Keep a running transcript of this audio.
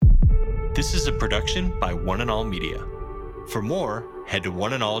This is a production by One and All Media. For more, head to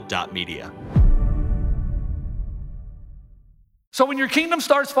oneandall.media. So when your kingdom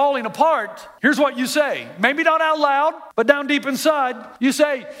starts falling apart, here's what you say. Maybe not out loud, but down deep inside. You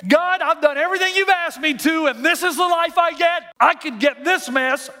say, God, I've done everything you've asked me to, and this is the life I get. I could get this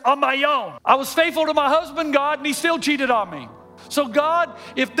mess on my own. I was faithful to my husband, God, and he still cheated on me. So God,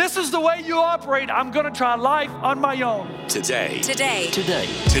 if this is the way you operate, I'm going to try life on my own. Today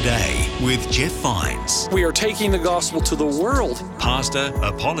with Jeff Vines, we are taking the gospel to the world. pastor,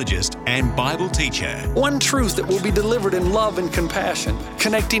 apologist, and Bible teacher. One truth that will be delivered in love and compassion,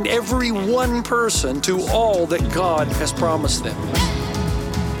 connecting every one person to all that God has promised them.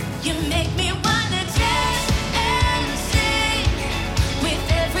 You make me wanna dance and sing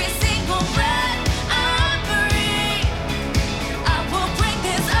with every single breath I breathe. I will bring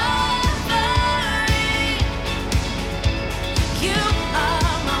this offering. You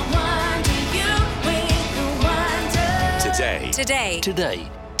are my wonder, you with the wonder.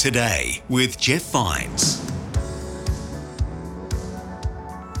 Today with Jeff Vines.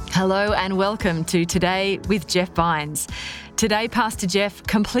 Hello and welcome to Today with Jeff Vines. Today, Pastor Jeff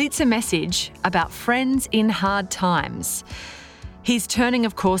completes a message about friends in hard times. He's turning,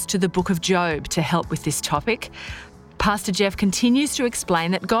 of course, to the book of Job to help with this topic. Pastor Jeff continues to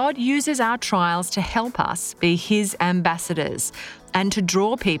explain that God uses our trials to help us be his ambassadors and to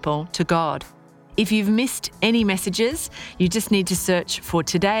draw people to God. If you've missed any messages, you just need to search for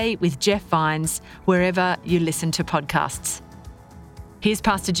Today with Jeff Vines wherever you listen to podcasts. Here's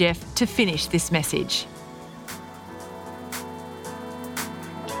Pastor Jeff to finish this message.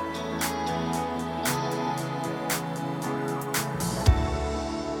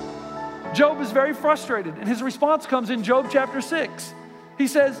 Job is very frustrated, and his response comes in Job chapter 6. He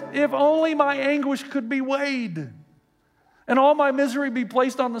says, if only my anguish could be weighed and all my misery be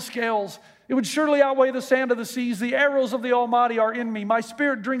placed on the scales, it would surely outweigh the sand of the seas. The arrows of the Almighty are in me. My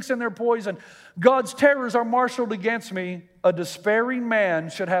spirit drinks in their poison. God's terrors are marshaled against me. A despairing man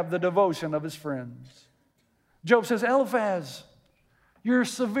should have the devotion of his friends. Job says, Eliphaz, you're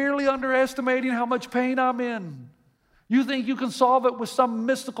severely underestimating how much pain I'm in. You think you can solve it with some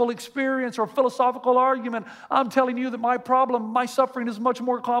mystical experience or philosophical argument. I'm telling you that my problem, my suffering is much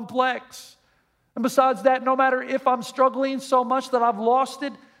more complex. And besides that, no matter if I'm struggling so much that I've lost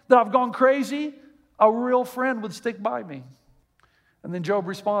it, that I've gone crazy, a real friend would stick by me. And then Job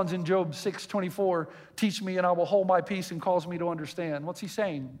responds in Job 6:24, teach me and I will hold my peace and cause me to understand. What's he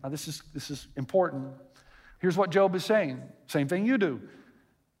saying? Now this is important. Here's what Job is saying. Same thing you do.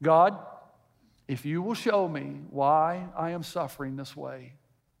 God, if you will show me why I am suffering this way,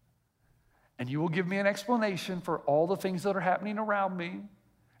 and you will give me an explanation for all the things that are happening around me,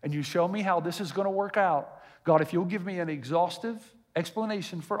 and you show me how this is going to work out, God, if you'll give me an exhaustive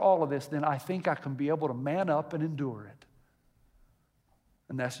explanation for all of this, then I think I can be able to man up and endure it.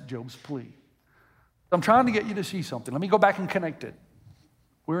 And that's Job's plea. I'm trying to get you to see something. Let me go back and connect it.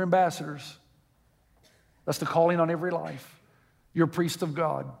 We're ambassadors. That's the calling on every life. You're a priest of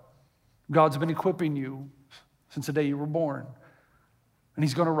God. God's been equipping you since the day you were born. And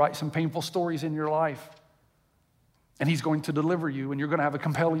he's going to write some painful stories in your life. And he's going to deliver you, and you're going to have a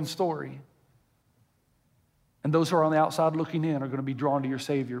compelling story. And those who are on the outside looking in are going to be drawn to your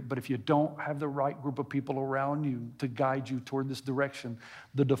Savior. But if you don't have the right group of people around you to guide you toward this direction,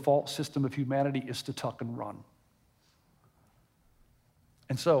 the default system of humanity is to tuck and run.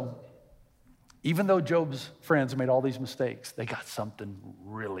 And so, even though Job's friends made all these mistakes, they got something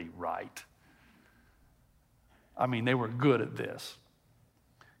really right. I mean, they were good at this.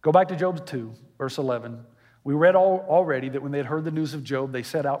 Go back to Job 2, verse 11. We read already that when they had heard the news of Job, they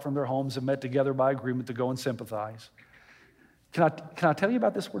set out from their homes and met together by agreement to go and sympathize. Can I tell you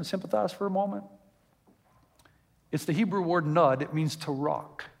about this word sympathize for a moment? It's the Hebrew word nud. It means to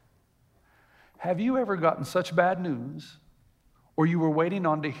rock. Have you ever gotten such bad news, or you were waiting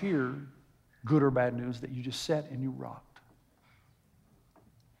on to hear good or bad news, that you just sat and you rocked?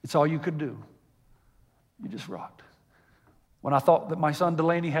 It's all you could do. You just rocked. When I thought that my son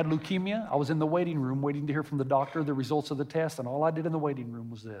Delaney had leukemia, I was in the waiting room waiting to hear from the doctor the results of the test, and all I did in the waiting room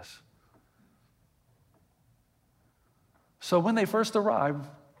was this. So when they first arrived,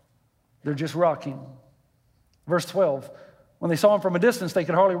 they're just rocking. Verse 12, when they saw him from a distance, they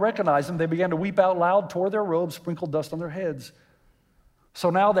could hardly recognize him. They began to weep out loud, tore their robes, sprinkled dust on their heads.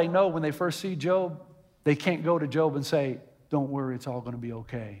 So now they know when they first see Job, they can't go to Job and say, don't worry, it's all going to be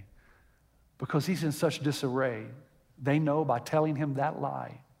okay. Because he's in such disarray. They know by telling him that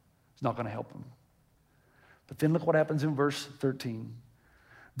lie, it's not going to help him. But then look what happens in verse 13.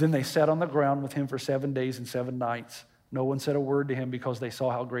 Then they sat on the ground with him for 7 days and 7 nights, No one said a word to him because they saw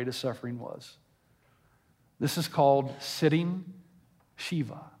how great his suffering was. This is called sitting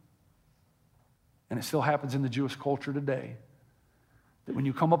Shiva. And it still happens in the Jewish culture today, that when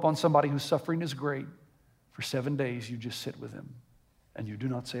you come up on somebody whose suffering is great, for 7 days you just sit with him and you do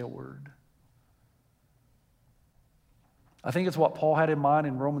not say a word. I think it's what Paul had in mind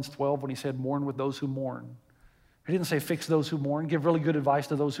in Romans 12 when he said, mourn with those who mourn. He didn't say fix those who mourn, give really good advice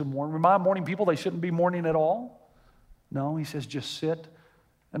to those who mourn. Remind mourning people they shouldn't be mourning at all. No, he says just sit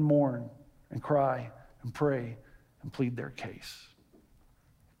and mourn and cry and pray and plead their case.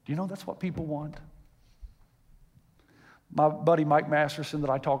 Do you know that's what people want? My buddy Mike Masterson that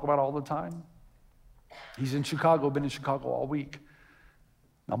I talk about all the time, he's in Chicago, been in Chicago all week.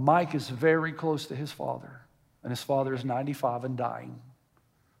 Now Mike is very close to his father, and his father is 95 and dying.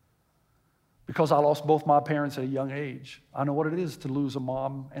 Because I lost both my parents at a young age, I know what it is to lose a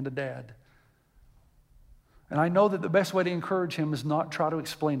mom and a dad. And I know that the best way to encourage him is not try to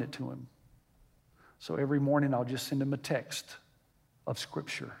explain it to him. So every morning I'll just send him a text of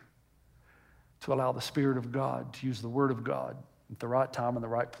Scripture to allow the Spirit of God to use the Word of God at the right time and the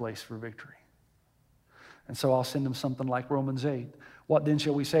right place for victory. And so I'll send him something like Romans 8. What then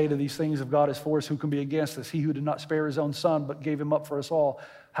shall we say to these things? If God is for us, who can be against us? He who did not spare his own son, but gave him up for us all,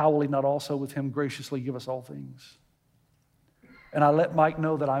 how will he not also with him graciously give us all things? And I let Mike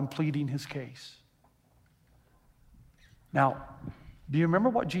know that I'm pleading his case. Now, do you remember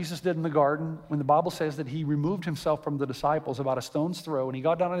what Jesus did in the garden when the Bible says that he removed himself from the disciples about a stone's throw, and he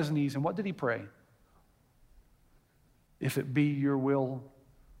got down on his knees, and what did he pray? If it be your will,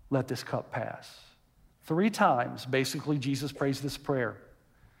 let this cup pass. 3 times, basically, Jesus prays this prayer.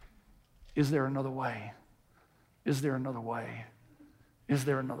 Is there another way? Is there another way? Is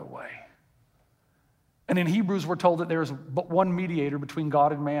there another way? And in Hebrews, we're told that there is but one mediator between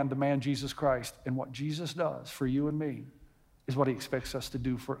God and man, the man Jesus Christ. And what Jesus does for you and me is what he expects us to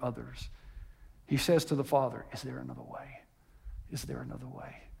do for others. He says to the Father, is there another way? Is there another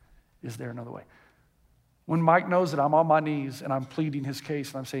way? Is there another way? When Mike knows that I'm on my knees and I'm pleading his case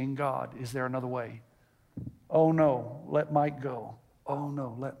and I'm saying, God, is there another way? Oh no, let Mike go. Oh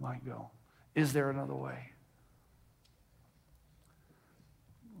no, let Mike go. Is there another way?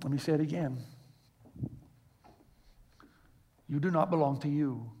 Let me say it again. You do not belong to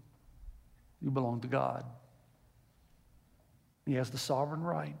you. You belong to God. He has the sovereign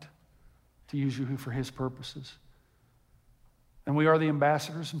right to use you for his purposes. And we are the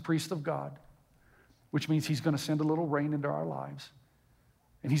ambassadors and priests of God, which means he's going to send a little rain into our lives.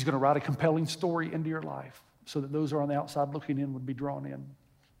 And he's going to write a compelling story into your life so that those who are on the outside looking in would be drawn in.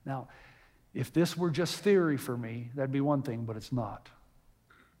 Now, if this were just theory for me, that'd be one thing, but it's not.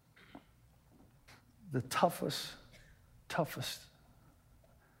 The toughest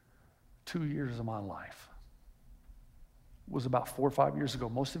 2 years of my life was about 4 or 5 years ago.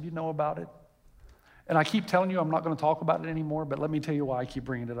 Most of you know about it. And I keep telling you I'm not going to talk about it anymore, but let me tell you why I keep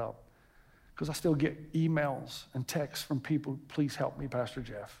bringing it up. Because I still get emails and texts from people, please help me, Pastor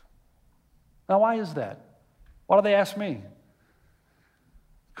Jeff. Now, why is that? Why do they ask me?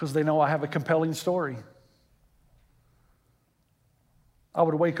 Because they know I have a compelling story. I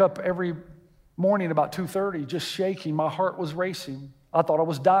would wake up every morning about 2:30 just shaking. My heart was racing. I thought I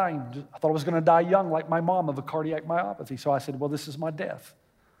was dying. I thought I was going to die young like my mom of a cardiac myopathy. So I said, well, this is my death.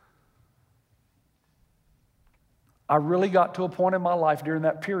 I really got to a point in my life during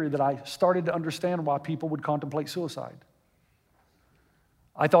that period that I started to understand why people would contemplate suicide.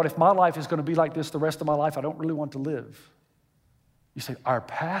 I thought if my life is going to be like this the rest of my life, I don't really want to live. You say, our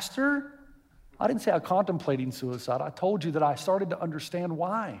pastor? I didn't say I'm contemplating suicide. I told you that I started to understand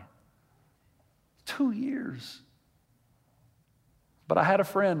why. 2 years. But I had a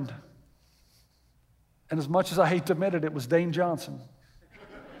friend, and as much as I hate to admit it, it was Dane Johnson.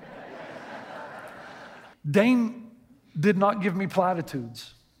 Dane did not give me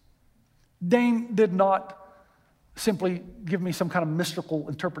platitudes. Dane did not simply give me some kind of mystical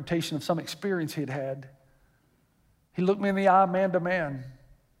interpretation of some experience he had had. He looked me in the eye, man to man,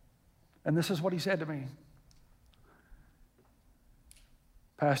 and this is what he said to me.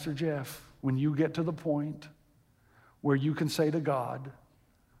 Pastor Jeff, when you get to the point where you can say to God,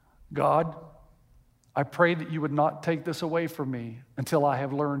 God, I pray that you would not take this away from me until I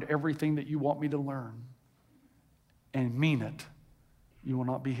have learned everything that you want me to learn, and mean it, you will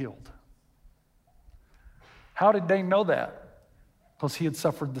not be healed. How did Dane know that? Because he had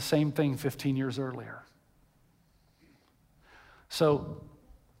suffered the same thing 15 years earlier. So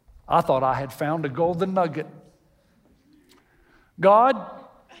I thought I had found a golden nugget. God,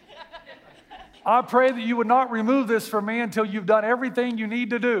 I pray that you would not remove this from me until you've done everything you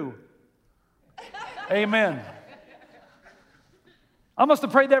need to do. Amen. I must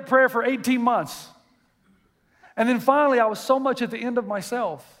have prayed that prayer for 18 months. And then finally, I was so much at the end of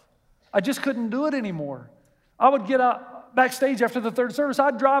myself, I just couldn't do it anymore. I would get up backstage after the third service.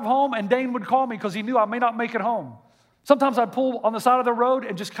 I'd drive home, and Dane would call me because he knew I may not make it home. Sometimes I'd pull on the side of the road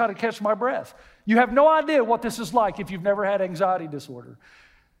and just kind of catch my breath. You have no idea what this is like if you've never had anxiety disorder.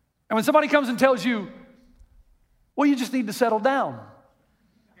 And when somebody comes and tells you, well, you just need to settle down.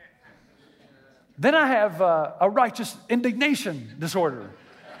 Then I have a righteous indignation disorder.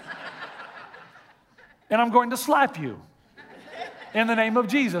 And I'm going to slap you in the name of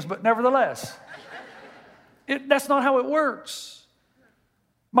Jesus, but nevertheless, that's not how it works.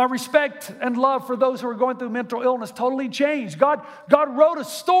 My respect and love for those who are going through mental illness totally changed. God wrote a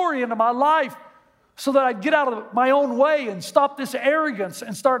story into my life so that I'd get out of my own way and stop this arrogance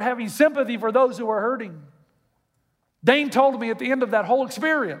and start having sympathy for those who are hurting. Dane told me at the end of that whole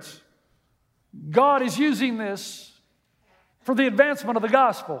experience, God is using this for the advancement of the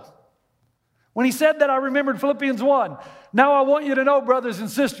gospel. When he said that, I remembered Philippians 1. Now I want you to know, brothers and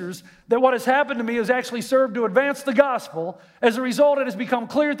sisters, that what has happened to me has actually served to advance the gospel. As a result, it has become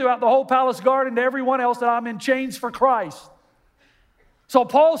clear throughout the whole palace guard and to everyone else that I'm in chains for Christ. So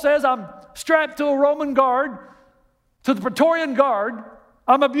Paul says, I'm strapped to a Roman guard, to the Praetorian Guard.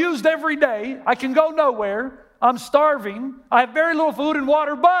 I'm abused every day. I can go nowhere. I'm starving. I have very little food and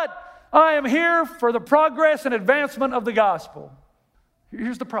water, but I am here for the progress and advancement of the gospel.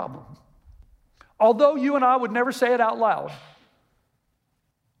 Here's the problem. Although you and I would never say it out loud,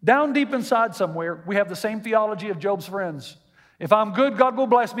 down deep inside somewhere, we have the same theology of Job's friends. If I'm good, God will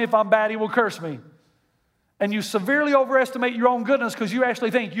bless me. If I'm bad, he will curse me. And you severely overestimate your own goodness because you actually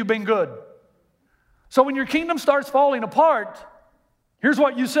think you've been good. So when your kingdom starts falling apart, here's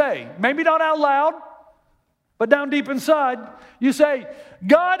what you say. Maybe not out loud, but down deep inside, you say,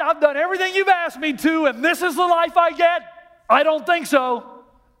 God, I've done everything you've asked me to, and this is the life I get? I don't think so.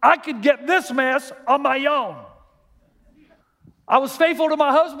 I could get this mess on my own. I was faithful to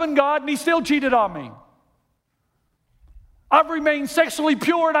my husband, God, and he still cheated on me. I've remained sexually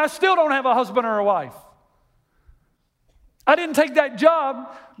pure, and I still don't have a husband or a wife. I didn't take that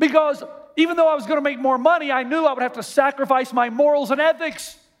job because even though I was going to make more money, I knew I would have to sacrifice my morals and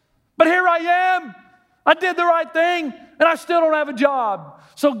ethics. But here I am. I did the right thing, and I still don't have a job.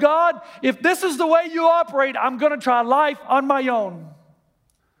 So God, if this is the way you operate, I'm going to try life on my own.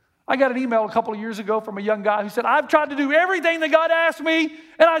 I got an email a couple of years ago from a young guy who said, I've tried to do everything that God asked me,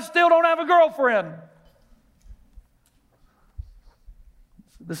 and I still don't have a girlfriend.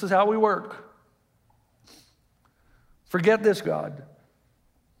 This is how we work. Forget this, God.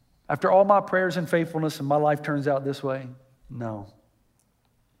 After all my prayers and faithfulness and my life turns out this way? No.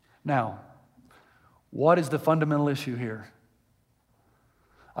 Now, what is the fundamental issue here?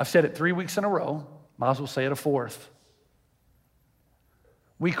 I've said it 3 weeks in a row. Might as well say it a fourth.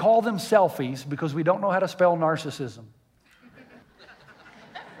 We call them selfies because we don't know how to spell narcissism.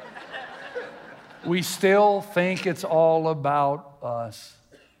 We still think it's all about us.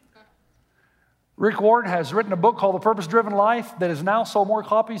 Rick Warren has written a book called The Purpose-Driven Life that has now sold more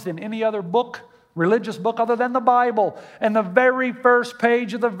copies than any other book, religious book other than the Bible. And the very first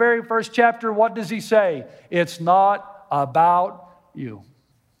page of the very first chapter, what does he say? It's not about you.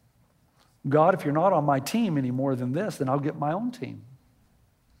 God, if you're not on my team any more than this, then I'll get my own team.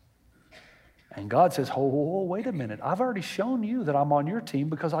 And God says, oh, wait a minute. I've already shown you that I'm on your team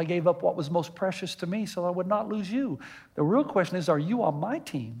because I gave up what was most precious to me so I would not lose you. The real question is, are you on my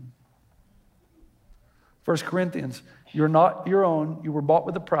team? 1 Corinthians, you're not your own. You were bought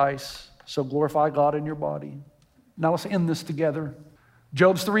with a price, so glorify God in your body. Now let's end this together.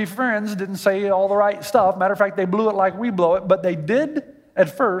 Job's 3 friends didn't say all the right stuff. Matter of fact, they blew it like we blow it, but they did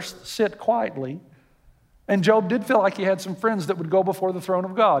at first sit quietly. And Job did feel like he had some friends that would go before the throne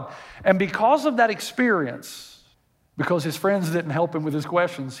of God. And because of that experience, because his friends didn't help him with his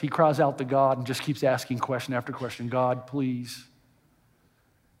questions, he cries out to God and just keeps asking question after question, God, please.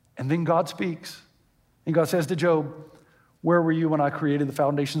 And then God speaks. And God says to Job, where were you when I created the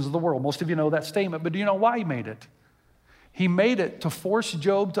foundations of the world? Most of you know that statement, but do you know why he made it? He made it to force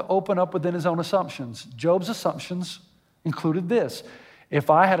Job to open up within his own assumptions. Job's assumptions included this. If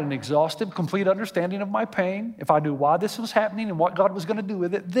I had an exhaustive, complete understanding of my pain, if I knew why this was happening and what God was going to do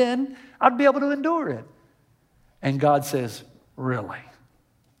with it, then I'd be able to endure it. And God says, really?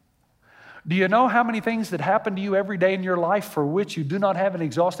 Do you know how many things that happen to you every day in your life for which you do not have an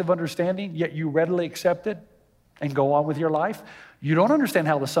exhaustive understanding, yet you readily accept it and go on with your life? You don't understand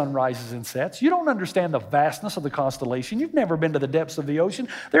how the sun rises and sets. You don't understand the vastness of the constellation. You've never been to the depths of the ocean.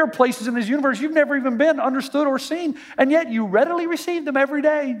 There are places in this universe you've never even been, understood, or seen, and yet you readily receive them every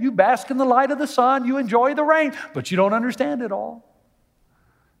day. You bask in the light of the sun. You enjoy the rain, but you don't understand it all.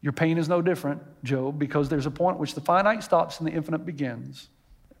 Your pain is no different, Job, because there's a point at which the finite stops and the infinite begins.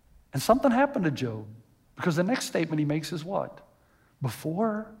 And something happened to Job, because the next statement he makes is what?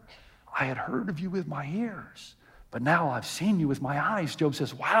 Before I had heard of you with my ears, but now I've seen you with my eyes. Job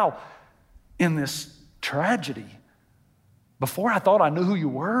says, wow, in this tragedy, before I thought I knew who you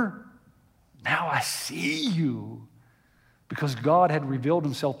were, now I see you. Because God had revealed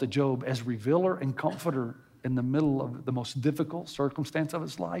himself to Job as revealer and comforter in the middle of the most difficult circumstance of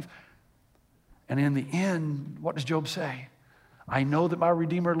his life. And in the end, what does Job say? I know that my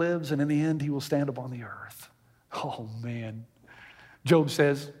Redeemer lives, and in the end, he will stand upon the earth. Oh, man. Job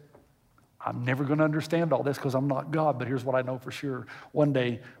says, I'm never going to understand all this because I'm not God, but here's what I know for sure. One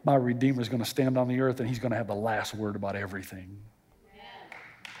day, my Redeemer is going to stand on the earth, and he's going to have the last word about everything.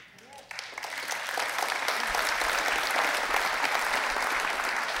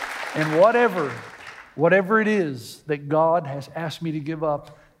 And whatever it is that God has asked me to give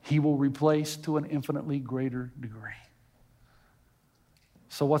up, he will replace to an infinitely greater degree.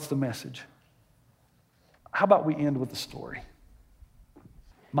 So what's the message? How about we end with a story?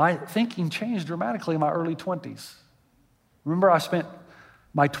 My thinking changed dramatically in my early 20s. Remember, I spent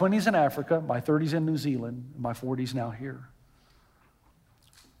my 20s in Africa, my 30s in New Zealand, and my 40s now here.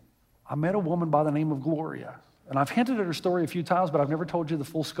 I met a woman by the name of Gloria. And I've hinted at her story a few times, but I've never told you the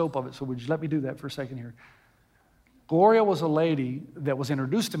full scope of it, so would you let me do that for a second here? Gloria was a lady that was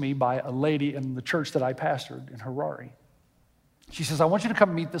introduced to me by a lady in the church that I pastored in Harare. She says, I want you to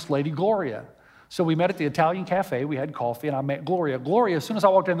come meet this lady, Gloria. So we met at the Italian cafe, we had coffee, and I met Gloria. Gloria, as soon as I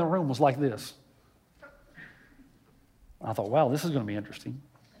walked in the room, was like this. I thought, wow, this is going to be interesting.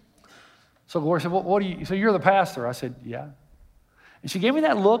 So Gloria said, well, so you're the pastor? I said, yeah. And she gave me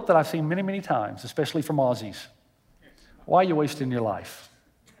that look that I've seen many, many times, especially from Aussies. Why are you wasting your life?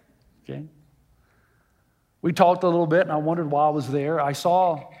 Okay. We talked a little bit, and I wondered why I was there. I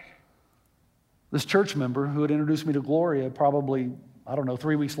saw this church member who had introduced me to Gloria probably,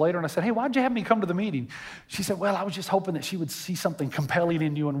 3 weeks later, and I said, hey, why'd you have me come to the meeting? She said, well, I was just hoping that she would see something compelling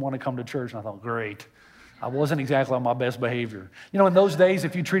in you and want to come to church. And I thought, great. I wasn't exactly on my best behavior. You know, in those days,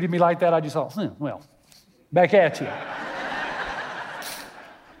 if you treated me like that, I just thought, well, back at you.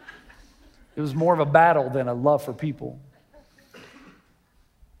 It was more of a battle than a love for people.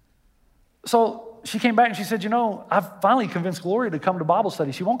 So she came back and she said, I've finally convinced Gloria to come to Bible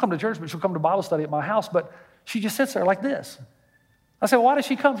study. She won't come to church, but she'll come to Bible study at my house, but she just sits there like this. I said, why does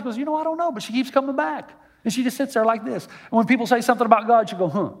she come? She goes, I don't know, but she keeps coming back. And she just sits there like this. And when people say something about God, she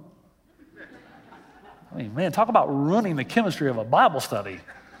goes, I mean, man, talk about ruining the chemistry of a Bible study.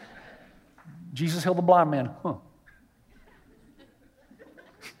 Jesus healed the blind man,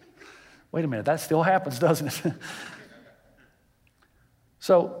 Wait a minute, that still happens, doesn't it?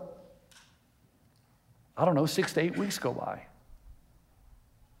 So, 6 to 8 weeks go by.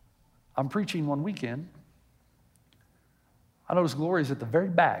 I'm preaching one weekend. I notice Gloria's at the very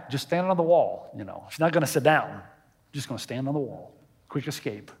back, just standing on the wall, She's not going to sit down, just going to stand on the wall. Quick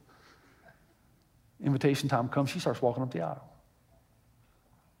escape. Invitation time comes, she starts walking up the aisle.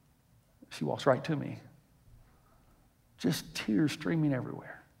 She walks right to me. Just tears streaming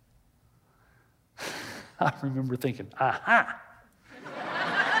everywhere. I remember thinking, aha.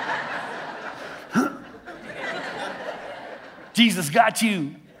 Jesus got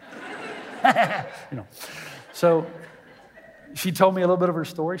you. So she told me a little bit of her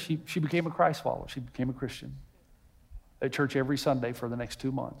story. She became a Christ follower. She became a Christian at church every Sunday for the next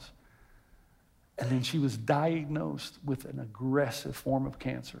 2 months. And then she was diagnosed with an aggressive form of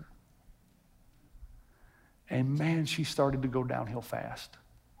cancer. And man, she started to go downhill fast.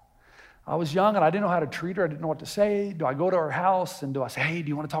 I was young and I didn't know how to treat her. I didn't know what to say. Do I go to her house and do I say, hey, do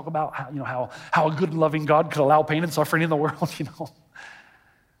you want to talk about how a good and loving God could allow pain and suffering in the world?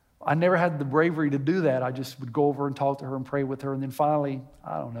 I never had the bravery to do that. I just would go over and talk to her and pray with her. And then finally,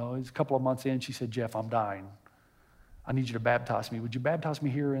 it was a couple of months in, she said, Jeff, I'm dying. I need you to baptize me. Would you baptize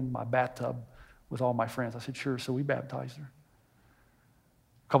me here in my bathtub with all my friends? I said, sure. So we baptized her.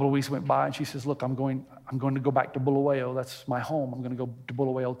 A couple of weeks went by and she says, look, I'm going to go back to Bulawayo. That's my home. I'm going to go to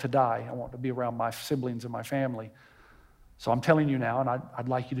Bulawayo to die. I want to be around my siblings and my family. So I'm telling you now, and I'd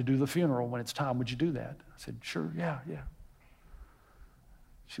like you to do the funeral when it's time. Would you do that? I said, sure, yeah.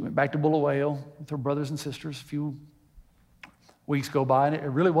 She went back to Bulawayo with her brothers and sisters. A few weeks go by, and it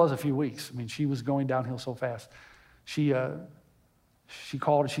really was a few weeks. I mean, she was going downhill so fast. She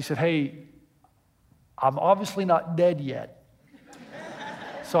called and she said, hey, I'm obviously not dead yet.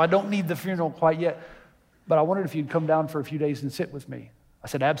 So I don't need the funeral quite yet, but I wondered if you'd come down for a few days and sit with me. I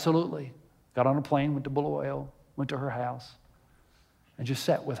said, absolutely. Got on a plane, went to Bulawayo, went to her house, and just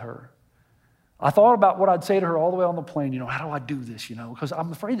sat with her. I thought about what I'd say to her all the way on the plane. How do I do this, Because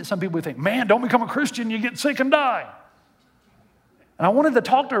I'm afraid that some people would think, man, don't become a Christian, you get sick and die. And I wanted to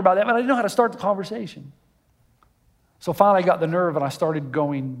talk to her about that, but I didn't know how to start the conversation. So finally I got the nerve and I started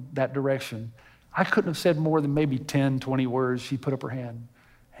going that direction. I couldn't have said more than maybe 10, 20 words. She put up her hand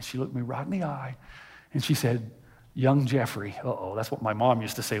and she looked me right in the eye and she said, young Jeffrey. That's what my mom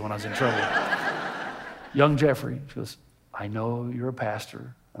used to say when I was in trouble. Young Jeffrey. She goes, I know you're a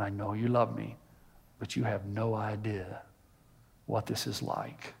pastor and I know you love me, but you have no idea what this is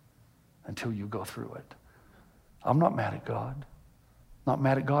like until you go through it. I'm not mad at God. Not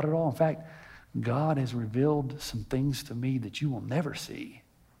mad at God at all. In fact, God has revealed some things to me that you will never see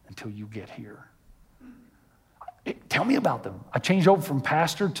until you get here. Tell me about them. I changed over from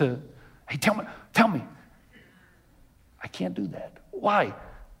pastor to, hey, tell me. I can't do that. Why?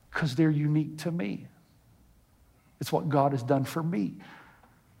 Because they're unique to me. It's what God has done for me.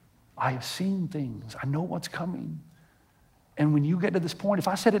 I have seen things. I know what's coming. And when you get to this point, if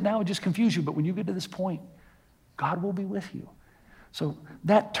I said it now, it would just confuse you, but when you get to this point, God will be with you. So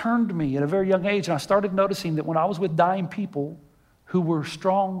that turned me at a very young age, and I started noticing that when I was with dying people who were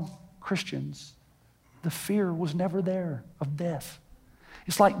strong Christians, the fear was never there of death.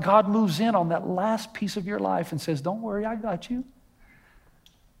 It's like God moves in on that last piece of your life and says, don't worry, I got you.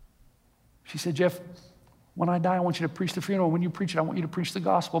 She said, Jeff, when I die, I want you to preach the funeral. When you preach it, I want you to preach the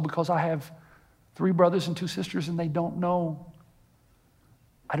gospel because I have 3 brothers and 2 sisters and they don't know.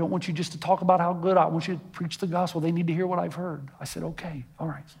 I don't want you just to talk about how good. I want you to preach the gospel. They need to hear what I've heard. I said, okay, all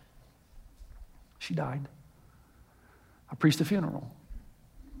right. She died. I preached the funeral.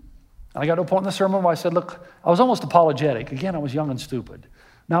 And I got to a point in the sermon where I said, look, I was almost apologetic. Again, I was young and stupid.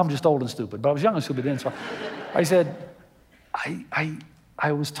 Now I'm just old and stupid, but I was young and stupid then. So I said,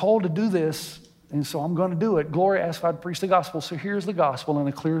 I was told to do this, and so I'm going to do it. Gloria asked if I'd preach the gospel, so here's the gospel in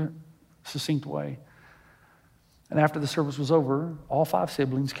a clear, succinct way. And after the service was over, all 5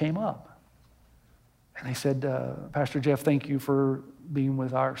 siblings came up. And they said, Pastor Jeff, thank you for being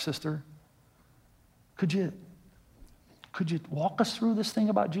with our sister. Could you walk us through this thing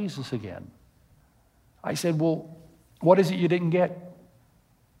about Jesus again? I said, well, what is it you didn't get?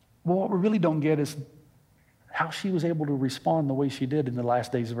 Well, what we really don't get is how she was able to respond the way she did in the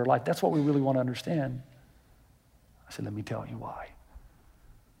last days of her life. That's what we really want to understand. I said, let me tell you why.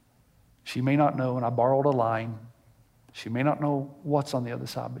 She may not know, and I borrowed a line. She may not know what's on the other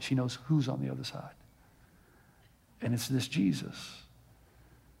side, but she knows who's on the other side. And it's this Jesus.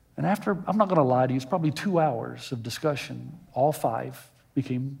 And after, I'm not going to lie to you, it's probably 2 hours of discussion. All 5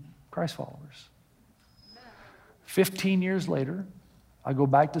 became Christ followers. 15 years later, I go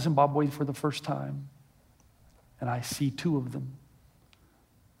back to Zimbabwe for the first time, and I see 2 of them.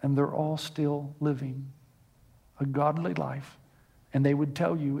 And they're all still living a godly life. And they would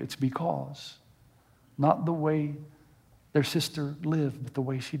tell you it's because, not the way their sister lived, but the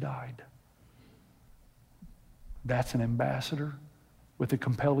way she died. That's an ambassador with a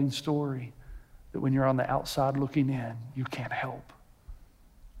compelling story that when you're on the outside looking in, you can't help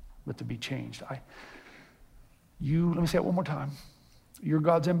but to be changed. Let me say it one more time. You're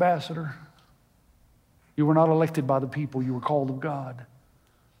God's ambassador. You were not elected by the people. You were called of God.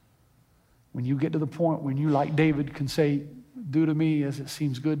 When you get to the point when you, like David, can say, do to me as it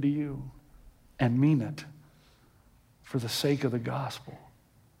seems good to you, and mean it for the sake of the gospel,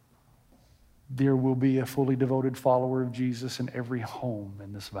 there will be a fully devoted follower of Jesus in every home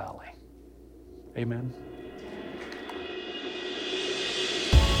in this valley. Amen.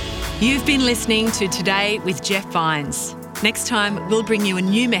 You've been listening to Today with Jeff Vines. Next time, we'll bring you a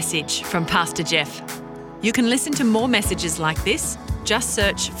new message from Pastor Jeff. You can listen to more messages like this. Just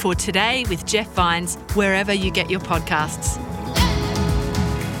search for Today with Jeff Vines wherever you get your podcasts.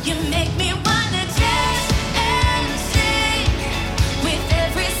 You make me wanna dance and sing with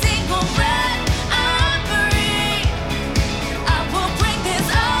every single breath I breathe. I will bring this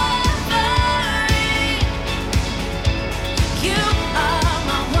offering. You are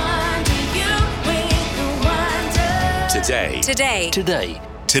my wonder, you with the wonder.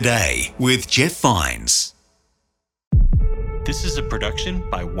 Today with Jeff Vines. This is a production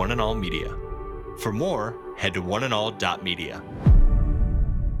by One and All Media. For more, head to oneandall.media.